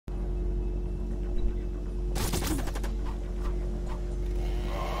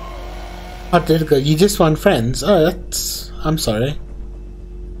How did it go? You just want friends? Oh, that's... I'm sorry.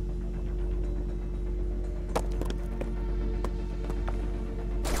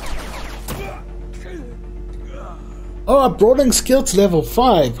 Oh, a brawling skill to level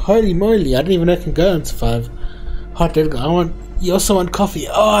 5. Holy moly, I didn't even know I can go into 5. How did it go? You also want coffee?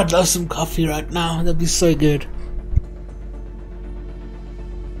 Oh, I'd love some coffee right now. That'd be so good.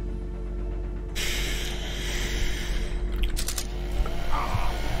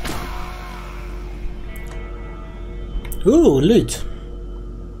 Ooh, loot.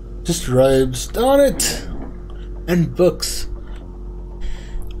 Just robes. Darn it! And books.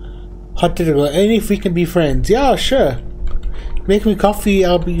 Hot did it go? Only if we can be friends. Yeah, sure. Make me coffee,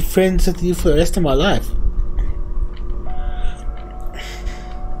 I'll be friends with you for the rest of my life.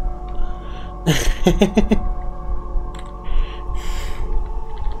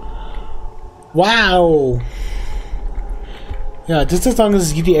 Wow! Yeah, just as long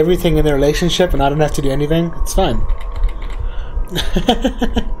as you do everything in the relationship and I don't have to do anything, it's fine.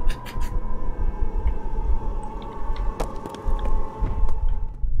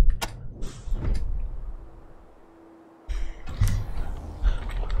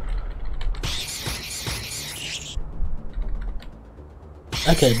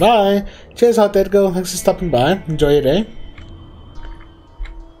 Okay, bye. Cheers, Hot Dead Girl. Thanks for stopping by. Enjoy your day.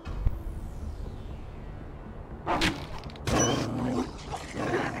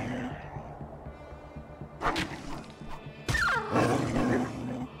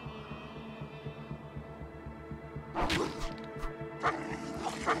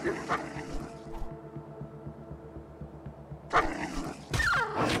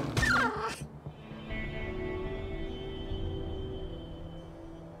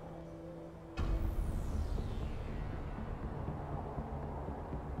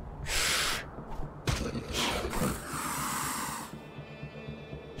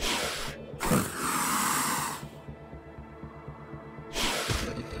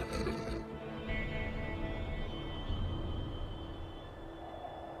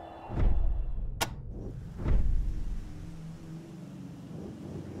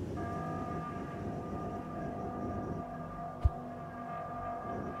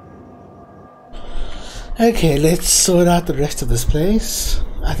 Okay, let's sort out the rest of this place.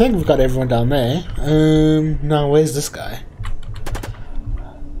 I think we've got everyone down there. Now where's this guy?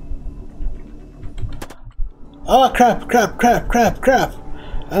 Oh crap! I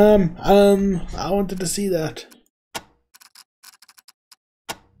wanted to see that.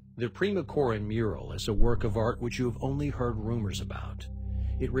 The Primacoran mural is a work of art which you have only heard rumors about.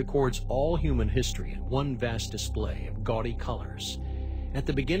 It records all human history in one vast display of gaudy colors. At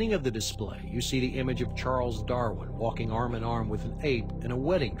the beginning of the display, you see the image of Charles Darwin walking arm in arm with an ape in a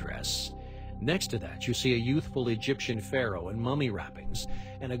wedding dress. Next to that, you see a youthful Egyptian pharaoh in mummy wrappings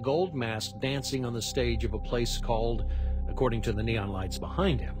and a gold mask dancing on the stage of a place called, according to the neon lights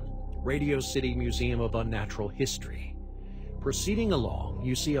behind him, Radio City Museum of Unnatural History. Proceeding along,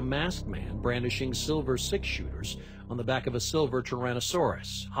 you see a masked man brandishing silver six-shooters on the back of a silver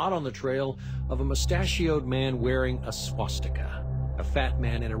Tyrannosaurus, hot on the trail of a mustachioed man wearing a swastika. A fat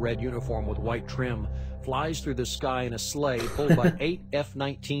man in a red uniform with white trim flies through the sky in a sleigh pulled by 8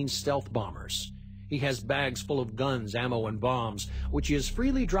 F-19 stealth bombers. He has bags full of guns, ammo, and bombs, which he is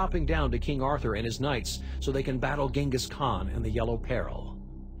freely dropping down to King Arthur and his knights so they can battle Genghis Khan and the Yellow Peril.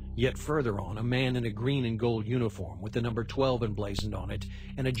 Yet further on, a man in a green and gold uniform with the number 12 emblazoned on it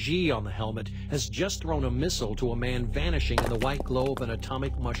and a G on the helmet has just thrown a missile to a man vanishing in the white glow of an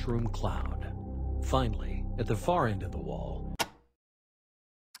atomic mushroom cloud. Finally, at the far end of the wall,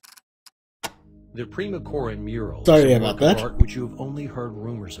 the Primacoran mural is a work of art which you have only heard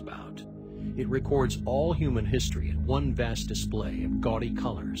rumors about. It records all human history in one vast display of gaudy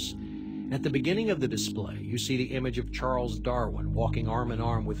colors. At the beginning of the display, you see the image of Charles Darwin walking arm in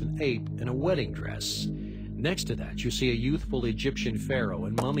arm with an ape in a wedding dress. Next to that, you see a youthful Egyptian pharaoh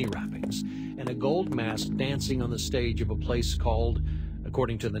in mummy wrappings and a gold mask dancing on the stage of a place called,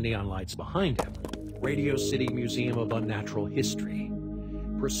 according to the neon lights behind him, Radio City Museum of Unnatural History.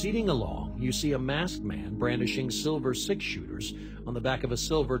 Proceeding along, you see a masked man brandishing silver six-shooters on the back of a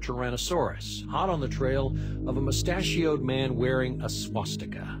silver Tyrannosaurus, hot on the trail of a mustachioed man wearing a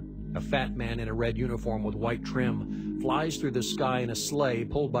swastika. A fat man in a red uniform with white trim flies through the sky in a sleigh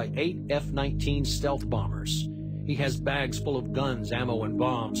pulled by 8 F-19 stealth bombers. He has bags full of guns, ammo, and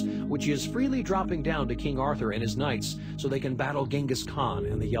bombs, which he is freely dropping down to King Arthur and his knights so they can battle Genghis Khan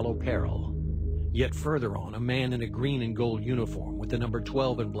and the Yellow Peril. Yet further on, a man in a green and gold uniform with the number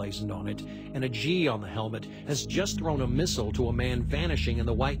 12 emblazoned on it and a G on the helmet has just thrown a missile to a man vanishing in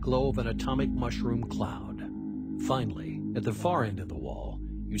the white glow of an atomic mushroom cloud. Finally, at the far end of the wall,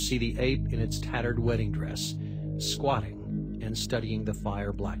 You see the ape in its tattered wedding dress, squatting and studying the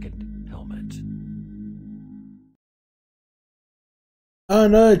fire-blackened helmet. Oh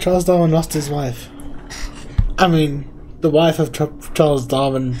no, Charles Darwin lost his wife. I mean, the wife of Charles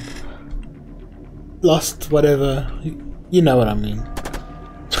Darwin lost whatever. You know what I mean.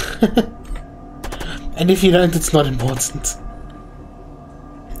 And if you don't, it's not important.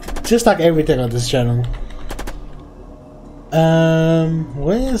 Just like everything on this channel.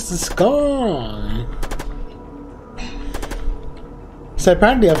 Where's this guy? So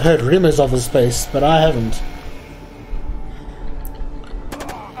apparently I've heard rumors of his space, but I haven't.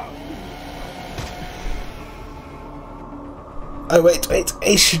 Oh wait,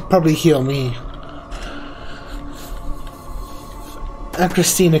 he should probably heal me. And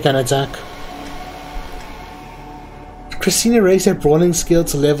Christina can attack. Christina raised her brawling skill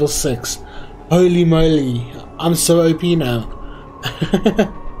to level 6. Holy moly, I'm so OP now. I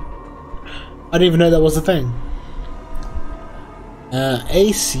didn't even know that was a thing.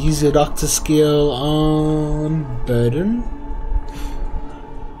 Ace, use your doctor skill on Burden.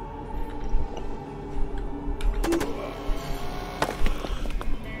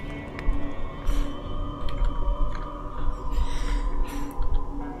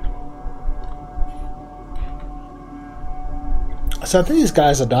 So I think these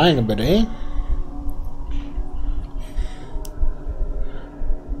guys are dying a bit, eh?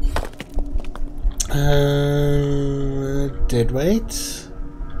 Dead weight.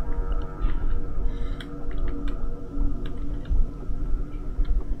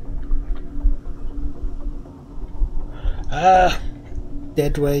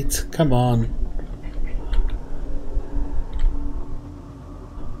 Dead weight, come on.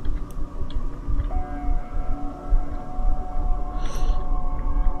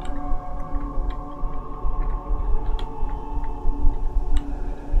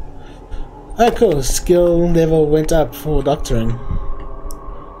 Oh cool, skill level went up for doctoring.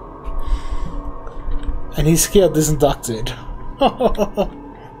 And his skill isn't doctored.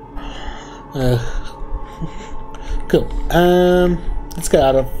 Cool. Let's get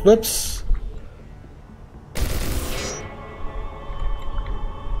out of whoops.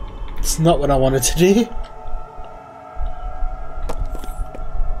 It's not what I wanted to do.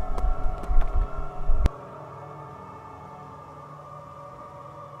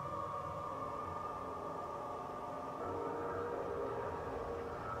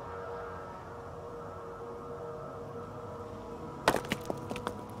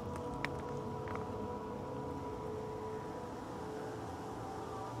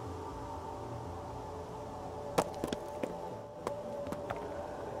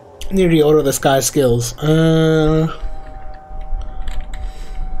 Need to reorder this guy's skills.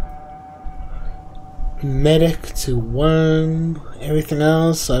 Medic to 1. Everything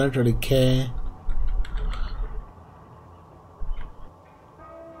else, I don't really care.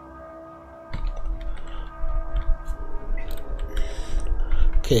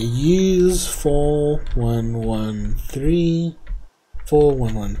 Okay, use 4113.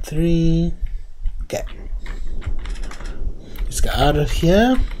 4113. Okay. Let's get out of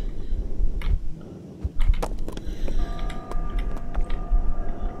here.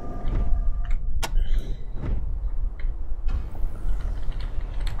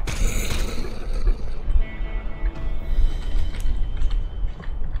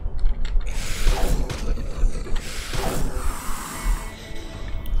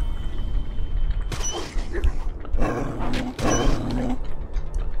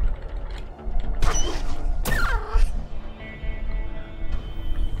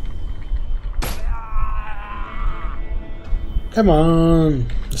 Come on,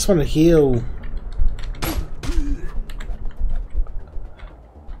 just want to heal.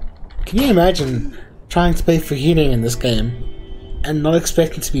 Can you imagine trying to pay for healing in this game and not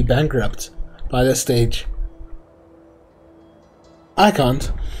expecting to be bankrupt by this stage? I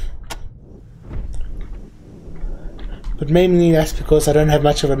can't. But mainly that's because I don't have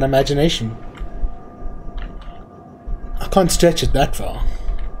much of an imagination. I can't stretch it that far.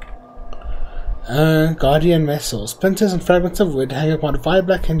 Guardian vessel. Splinters and fragments of wood hang upon 5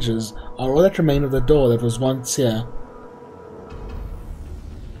 black hinges are all that remain of the door that was once here.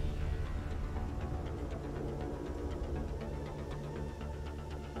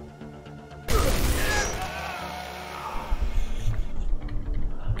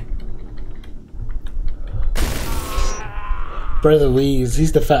 Brother Wheeze,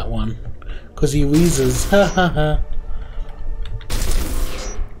 he's the fat one. 'Cause he wheezes. Ha ha ha.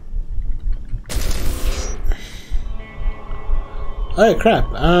 Oh crap,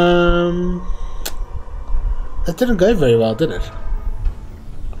 that didn't go very well, did it?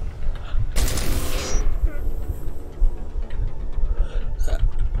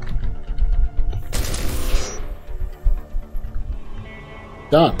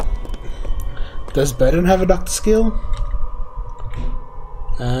 Done. Does Burden have a doctor skill?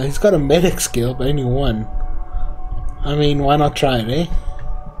 He's got a medic skill, but only one. I mean, why not try it, eh?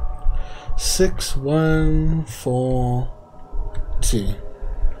 6142.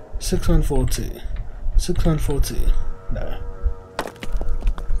 6142. 6142. No.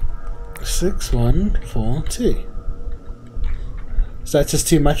 6142. So that's just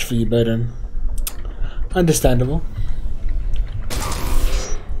too much for you, Burden. Understandable.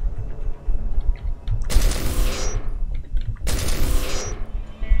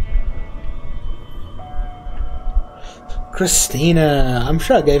 Christina, I'm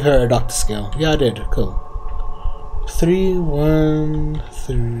sure I gave her a doctor skill. Yeah, I did. Cool.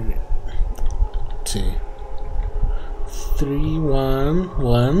 3132.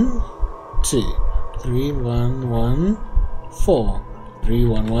 3112. 3114.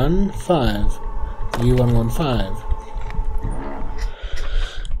 3115.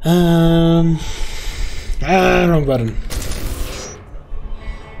 3115. Wrong button.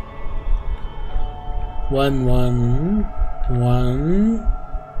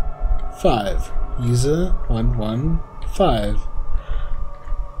 1115. User 115.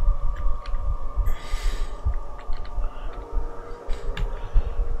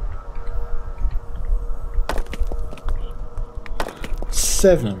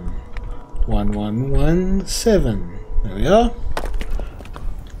 Seven. 1117. There we are.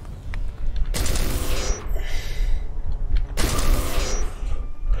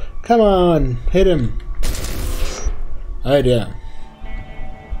 Come on, hit him. Oh dear.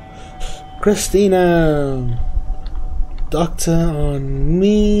 Christina, doctor on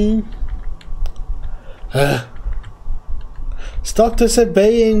me. Stop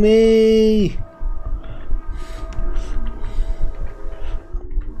disobeying me.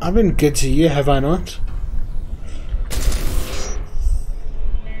 I've been good to you, have I not?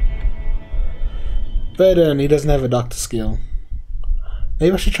 But he doesn't have a doctor skill.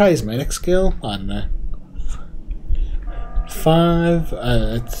 Maybe I should try his medic skill? I don't know.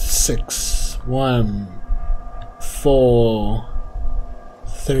 6 1 4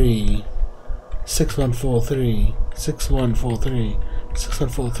 3 6143 6143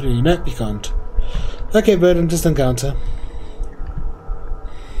 6143. Nope, you can't. Okay, Burden, just encounter.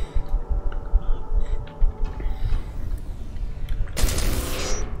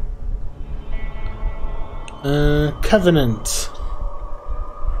 Covenant.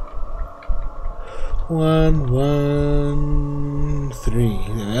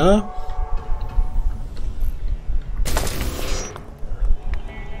 113. There we are.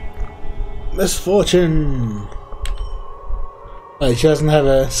 Misfortune. Wait, she doesn't have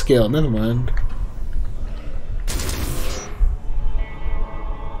a skill. Never mind.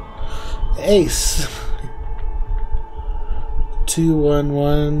 Ace.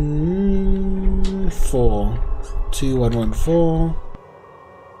 2114. 2114.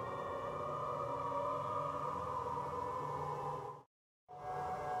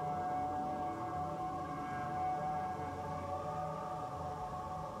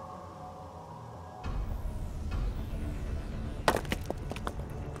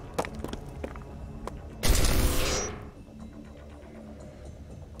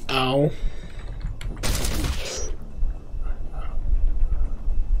 Ow.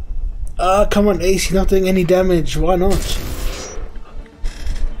 Come on, Ace, you're not doing any damage. Why not?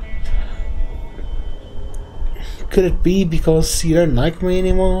 Could it be because you don't like me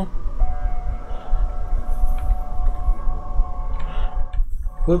anymore?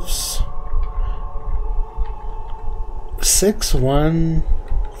 Whoops.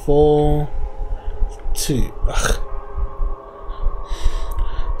 6142. Ugh.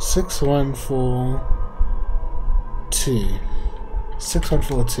 6142.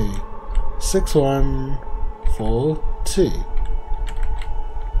 6142. 6142.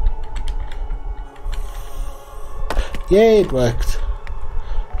 Yay, it worked.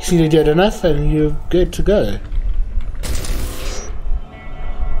 You see, you did enough and you're good to go.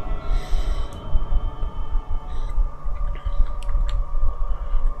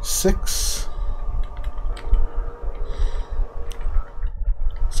 Six.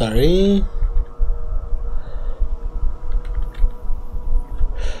 Sorry.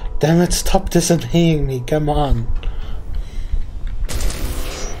 Damn it, stop disobeying me, come on.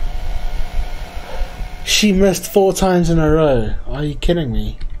 She missed 4 times in a row. Are you kidding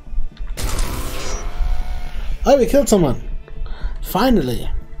me? Oh, we killed someone. Finally.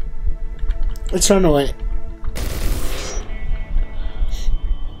 Let's run away.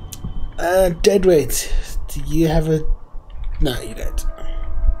 Deadweight. Do you have a... No, you don't.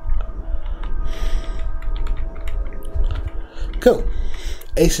 Cool.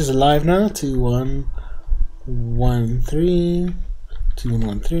 Ace is alive now. 2113,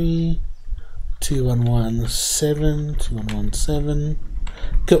 2113, 2117, 2117.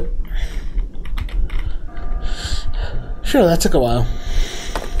 Cool. Sure, that took a while.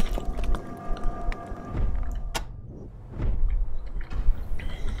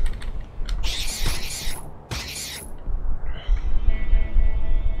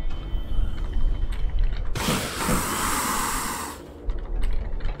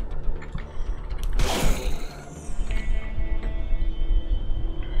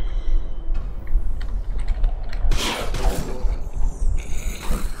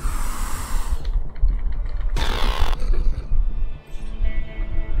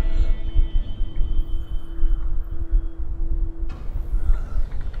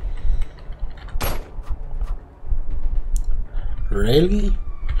 Really?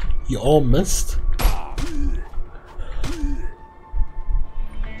 You all missed?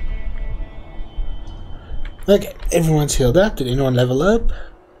 Okay, everyone's healed up. Did anyone level up?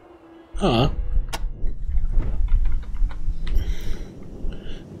 Ah.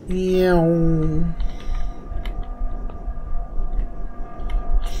 Yeah.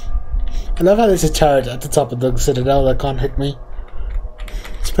 I love how there's a turret at the top of the citadel that can't hit me.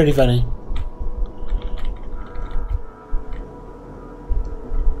 It's pretty funny.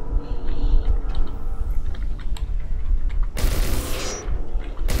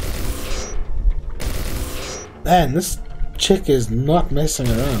 Man, this chick is not messing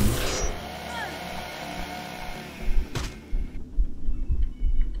around.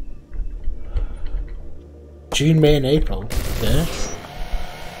 June, May, and April. Okay.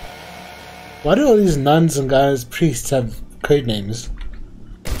 Why do all these nuns and guys, priests have code names?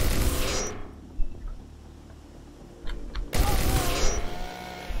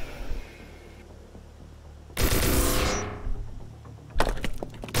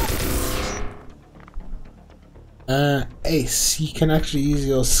 Ace, you can actually use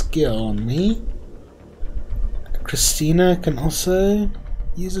your skill on me. Christina can also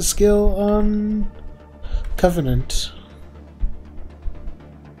use a skill on Covenant.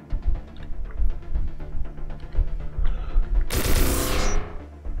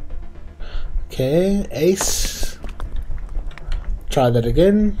 Okay, Ace. Try that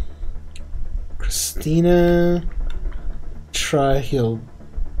again. Christina. Try heal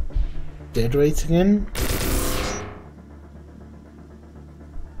dead weight again.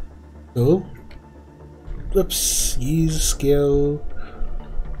 Oh, whoops, use skill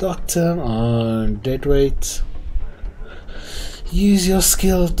Doctor on dead weight. Use your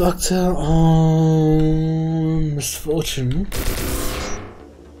skill Doctor on misfortune.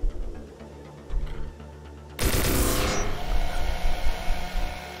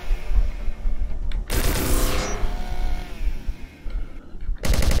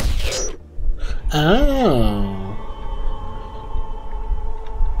 Oh.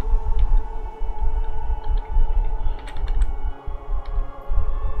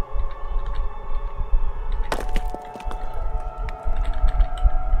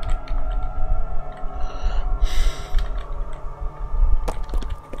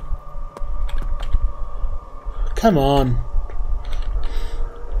 Come on.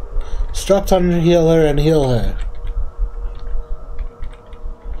 Stop trying to heal her and heal her.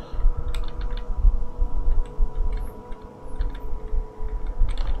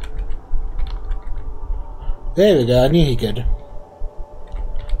 There we go, I knew he could.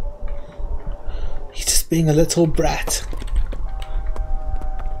 He's just being a little brat.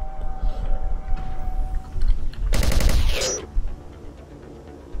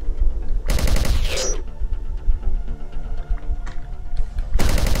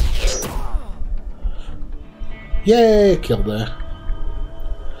 Yay, killed her.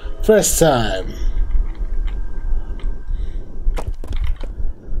 First time.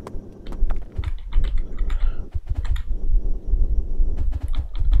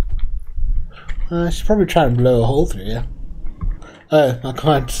 I should probably try and blow a hole through here. Oh, I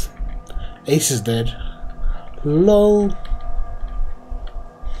can't. Ace is dead. LOL.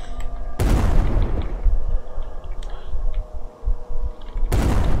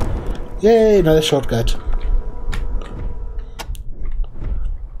 Yay, another shortcut.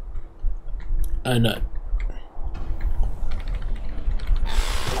 Oh no.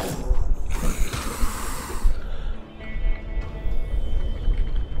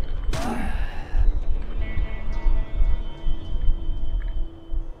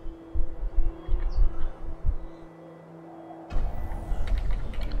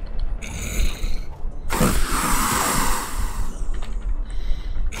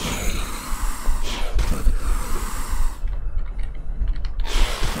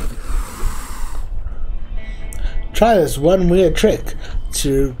 Try this one weird trick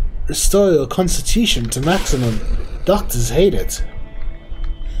to restore your constitution to maximum. Doctors hate it.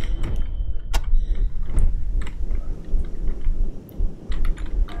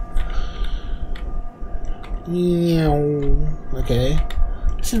 Okay.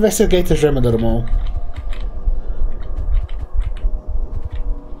 Let's investigate this room a little more.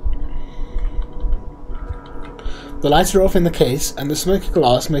 The lights are off in the case, and the smoky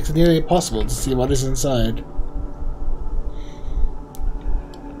glass makes it nearly impossible to see what is inside.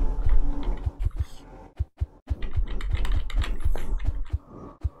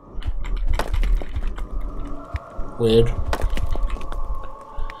 Weird.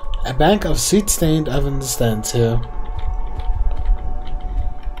 A bank of soot-stained ovens stands here.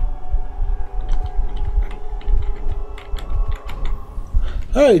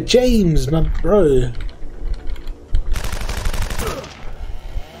 Oh, James, my bro.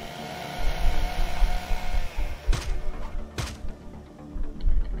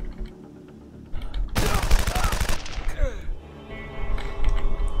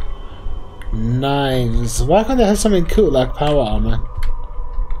 Nice. Why can't they have something cool like power armor?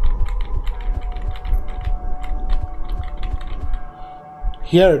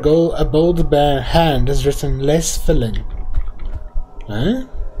 Here, a bold bare hand has written "less filling." Huh?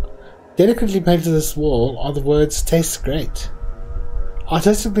 Delicately painted to this wall are the words "tastes great."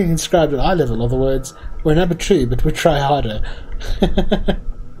 Artistically inscribed at eye level are the words "we're never true, but we try harder."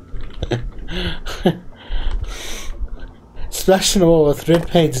 Splashed on the wall with red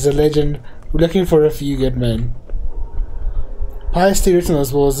paint is a legend: "We're looking for a few good men." Piously written on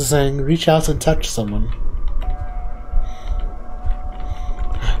those walls is saying, "Reach out and touch someone."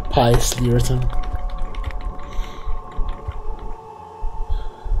 Piously written.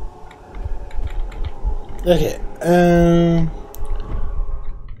 Okay,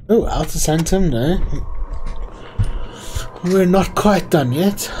 oh, Outer Sanctum, no. We're not quite done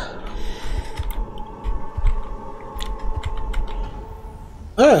yet.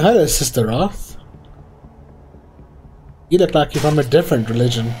 Oh, hello, Sister Roth. You look like you're from a different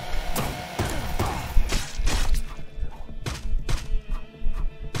religion.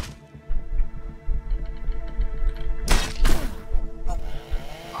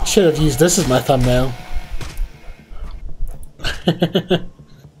 Should have used this as my thumbnail.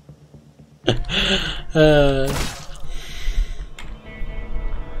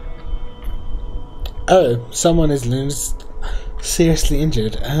 Oh, someone is seriously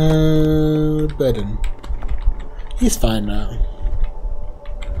injured. Burden. He's fine now.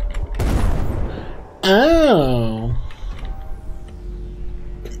 Ow!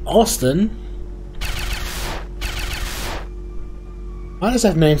 Austin? Why does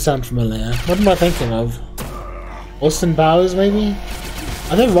that name sound familiar? What am I thinking of? Austin Powers, maybe?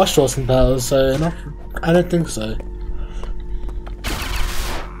 I've never watched Austin Powers, so I don't think so.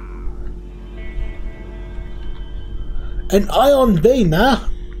 An ion beamer?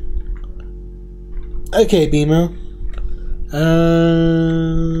 Okay, beamer.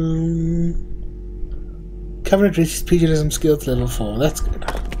 Covenant reaches pugilism skill to level 4. That's good.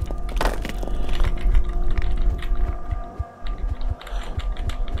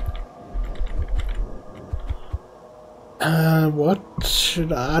 What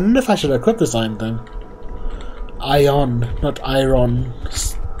should I don't know if I should equip this iron thing. Ion, not iron,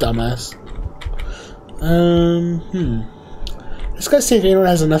 dumbass. Let's go see if anyone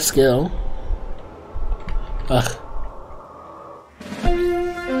has enough skill.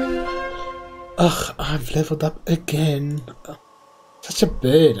 Ugh, I've leveled up again. Such a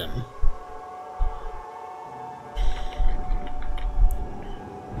burden.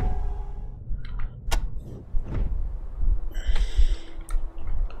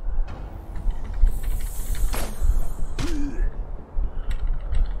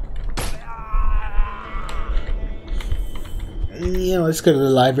 Yeah, let's go to the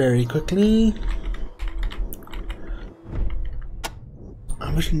library quickly.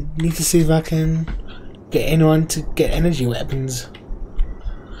 I need to see if I can get anyone to get energy weapons.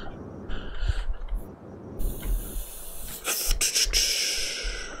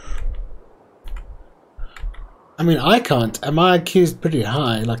 I mean, I can't, and my IQ is pretty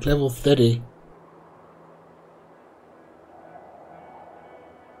high, like level 30.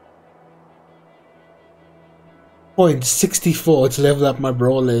 Point 64 to level up my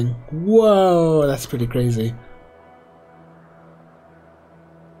brawling. Whoa, that's pretty crazy.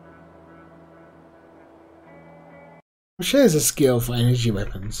 I'm sure there's a skill for energy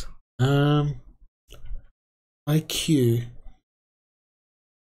weapons. IQ.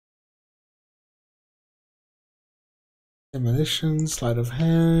 Demolition, sleight of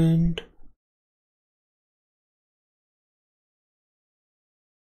hand.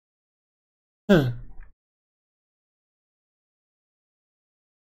 Huh.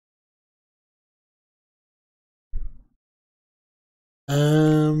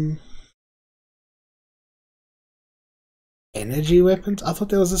 Energy weapons? I thought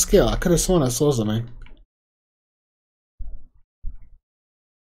there was a skill. I could have sworn I saw something.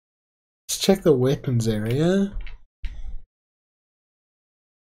 Let's check the weapons area.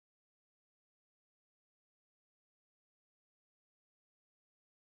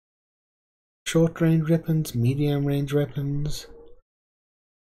 Short range weapons, medium range weapons.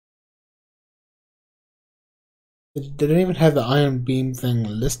 They don't even have the iron beam thing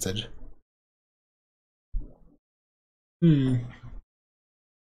listed. I'm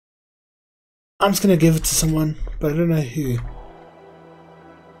just gonna give it to someone, but I don't know who.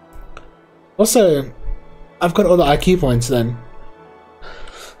 Also, I've got all the IQ points then.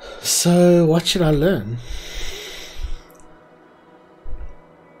 So, what should I learn?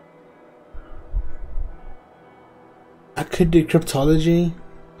 I could do cryptology,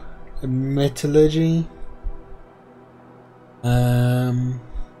 metallurgy,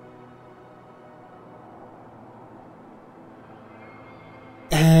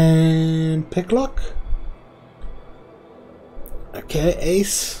 and picklock. Okay,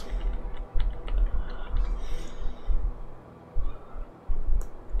 ace.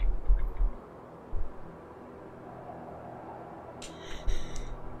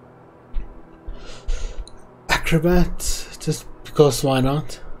 Acrobat, just because why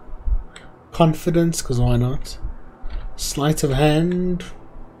not? Confidence, because why not? Sleight of hand,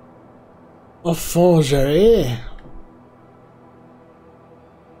 or forgery.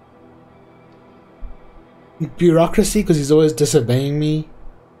 Bureaucracy, because he's always disobeying me.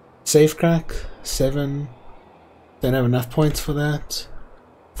 Safecrack, 7. Don't have enough points for that.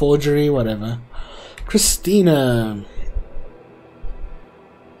 Forgery, whatever. Christina.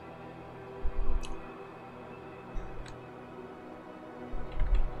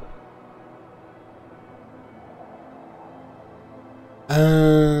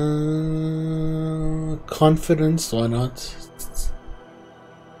 Confidence, why not?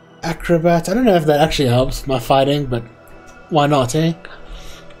 Acrobat, I don't know if that actually helps my fighting, but why not, eh?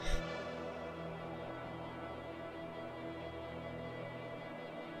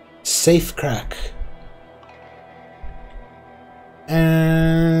 Safecrack.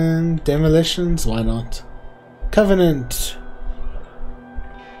 And demolitions, why not? Covenant.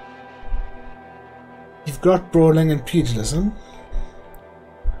 You've got brawling and pugilism.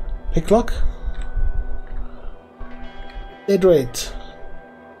 Picklock. Deadweight.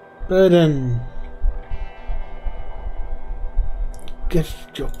 Burden. Get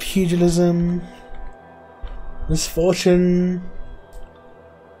your pugilism. Misfortune.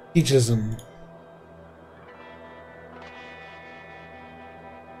 Pugilism.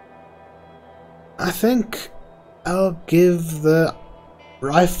 I think I'll give the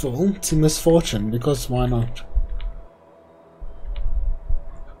rifle to Misfortune, because why not?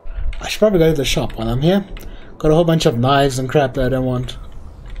 I should probably go to the shop while I'm here. Got a whole bunch of knives and crap that I don't want.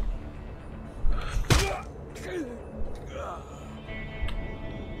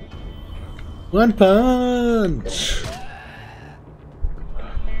 One punch!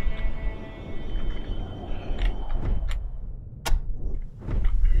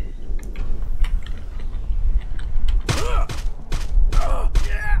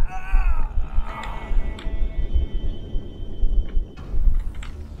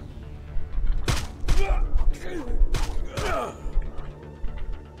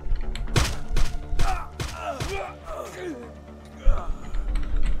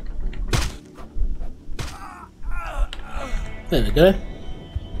 There we go.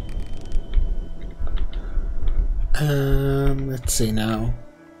 Let's see now.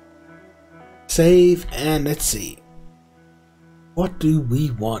 Save and let's see. What do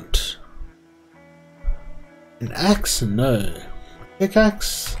we want? An axe? No.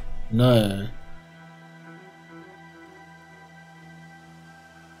 Pickaxe? No.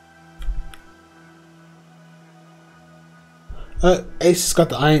 Oh, Ace has got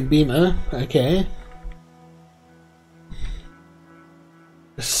the iron beamer. Okay.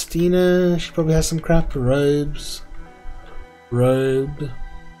 Christina, she probably has some crap. Robes. Robe.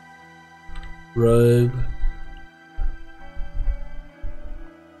 Robe.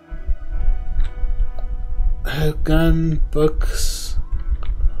 Her gun, books.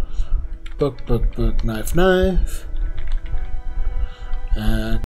 Book, knife.